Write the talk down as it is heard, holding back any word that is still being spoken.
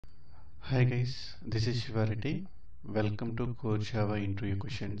Hi guys, this is Shivarati. Welcome to Core Java interview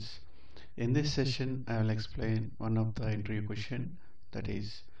questions. In this session, I will explain one of the interview question, that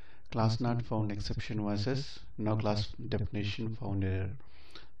is class not found exception versus no class definition found error.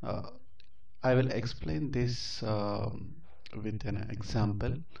 Uh, I will explain this with an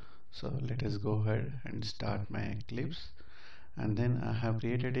example. So let us go ahead and start my Eclipse. And then I have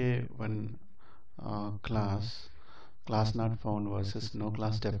created a one class not found versus no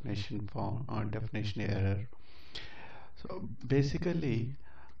class definition found or definition error. So basically,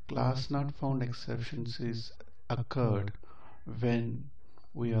 class not found exceptions is occurred when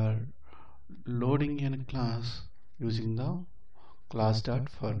we are loading in a class using the class dot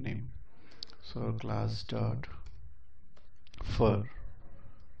for name. So class dot for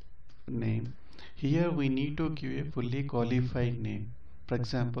name. Here we need to give a fully qualified name. For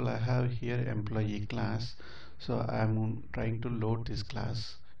example, I have here employee class, so I am trying to load this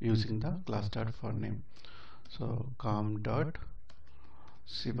class using the class dot for name. So com dot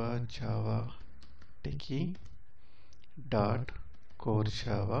Siva Java Techie dot core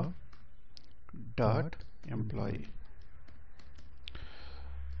Java dot employee.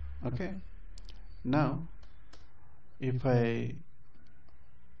 Okay, now if I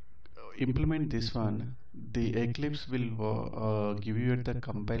implement this one, the Eclipse will give you the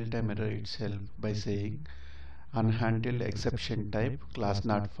compile time error itself by saying unhandled exception type class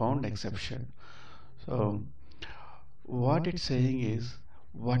not found exception. So what it's saying is,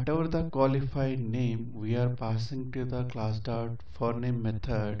 whatever the qualified name we are passing to the class dot for name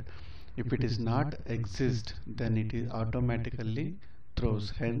method, if it is not exist, then it is automatically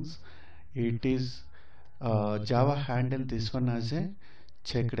throws. Hence it is Java handle this one as a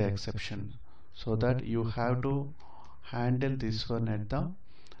checked exception, so that you have to handle this one at the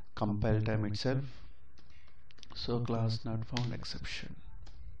compile time itself. So class not found exception,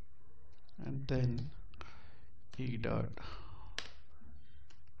 and then e dot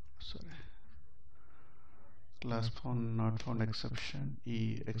class found not found exception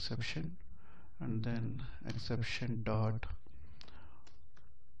e exception, and then exception dot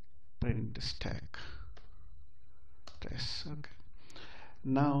print stack test. Okay,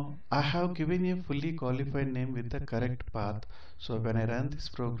 now I have given a fully qualified name with the correct path, so when I run this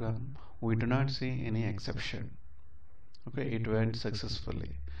program we do not see any exception. Okay, it went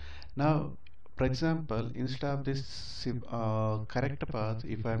successfully. Now for example, instead of this correct path,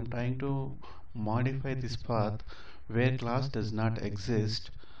 if I am trying to modify this path where class does not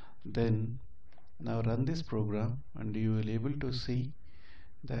exist, then now run this program and you will able to see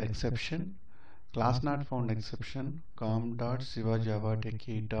the exception class not found exception com dot siva java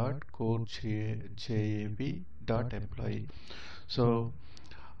techie dot core jab dot employee. So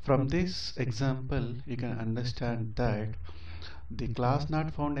from this example you can understand that the class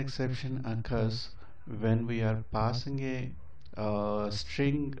not found exception occurs when we are passing a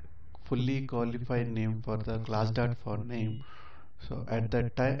string fully qualified name for the class dot for name. So at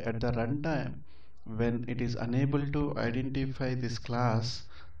that time, at the runtime, when it is unable to identify this class,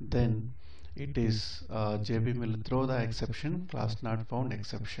 then it is JVM will throw the exception class not found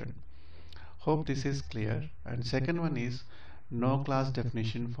exception. Hope this is clear. And second one is no class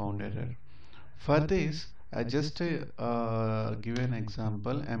definition found error. For this, I just give an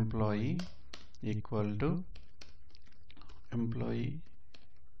example: employee equal to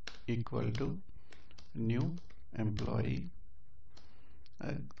new employee.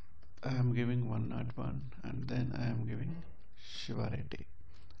 I am giving 101, and then I am giving Shivarati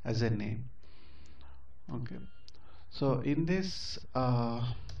as a name. Okay, so in this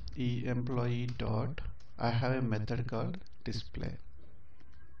employee dot, I have a method called display.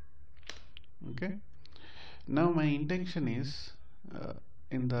 Okay, now my intention is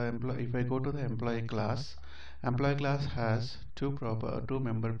in the employee, if I go to the employee class has two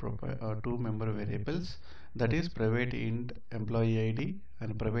member variables, that is private int employee ID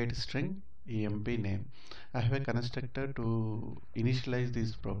and private string emp name. I have a constructor to initialize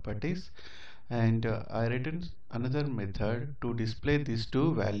these properties, and I written another method to display these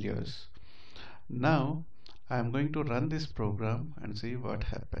two values. Now I am going to run this program and see what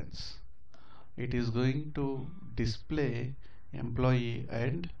happens. It is going to display employee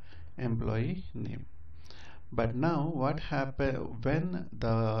and employee name. But now what happens when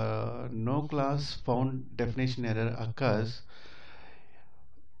the no class found definition error occurs?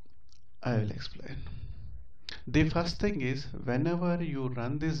 I will explain. The first thing is, whenever you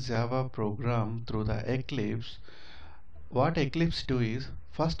run this Java program through the Eclipse, what Eclipse do is,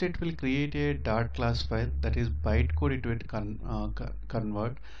 first it will create a dot class file, that is bytecode it will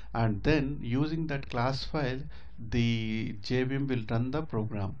convert, and then using that class file the JVM will run the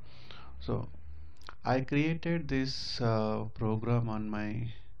program. So I created this program on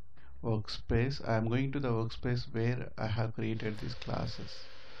my workspace. I am going to the workspace where I have created these classes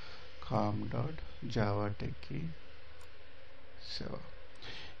com.java techie. So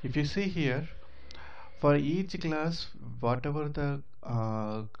if you see here, for each class, whatever the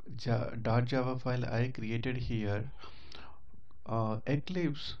 .java file I created here,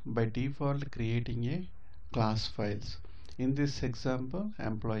 Eclipse by default creating a class files. In this example,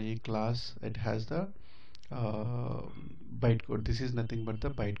 employee class, it has the bytecode. This is nothing but the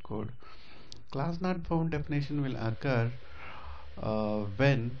bytecode. Class not found definition will occur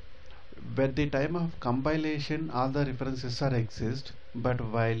when at the time of compilation all the references are exist, but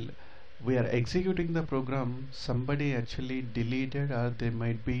while we are executing the program, somebody actually deleted, or they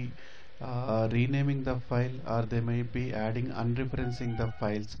might be renaming the file, or they might be adding unreferencing the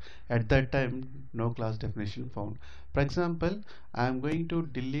files. At that time, no class definition found. For example, I am going to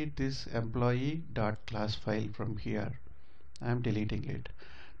delete this employee.class file from here. I am deleting it.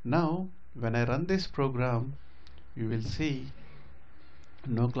 Now when I run this program, you will see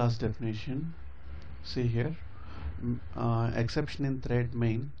no class definition. See here, exception in thread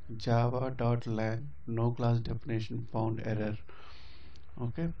main java.lang no class definition found error.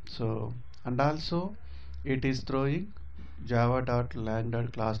 Okay, so and also it is throwing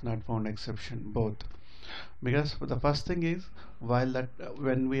java.lang.class.not_found_exception both, because the first thing is, while that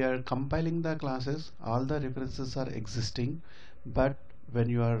when we are compiling the classes all the references are existing, but when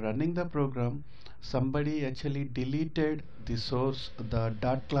you are running the program, somebody actually deleted the source, the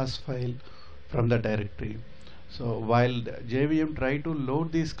 .class file from the directory. So while JVM try to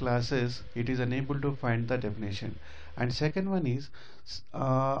load these classes, it is unable to find the definition. And second one is,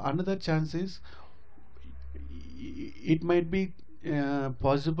 another chance is, it might be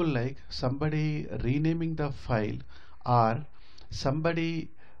possible like somebody renaming the file, or somebody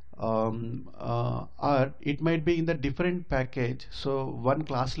or it might be in the different package. So one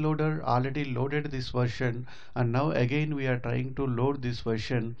class loader already loaded this version, and now again we are trying to load this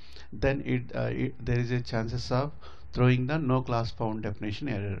version, then there is a chances of throwing the no class found definition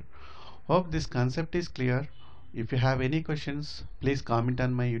error. Hope this concept is clear. If you have any questions, please comment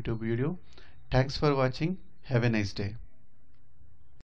on my YouTube video. Thanks for watching. Have a nice day.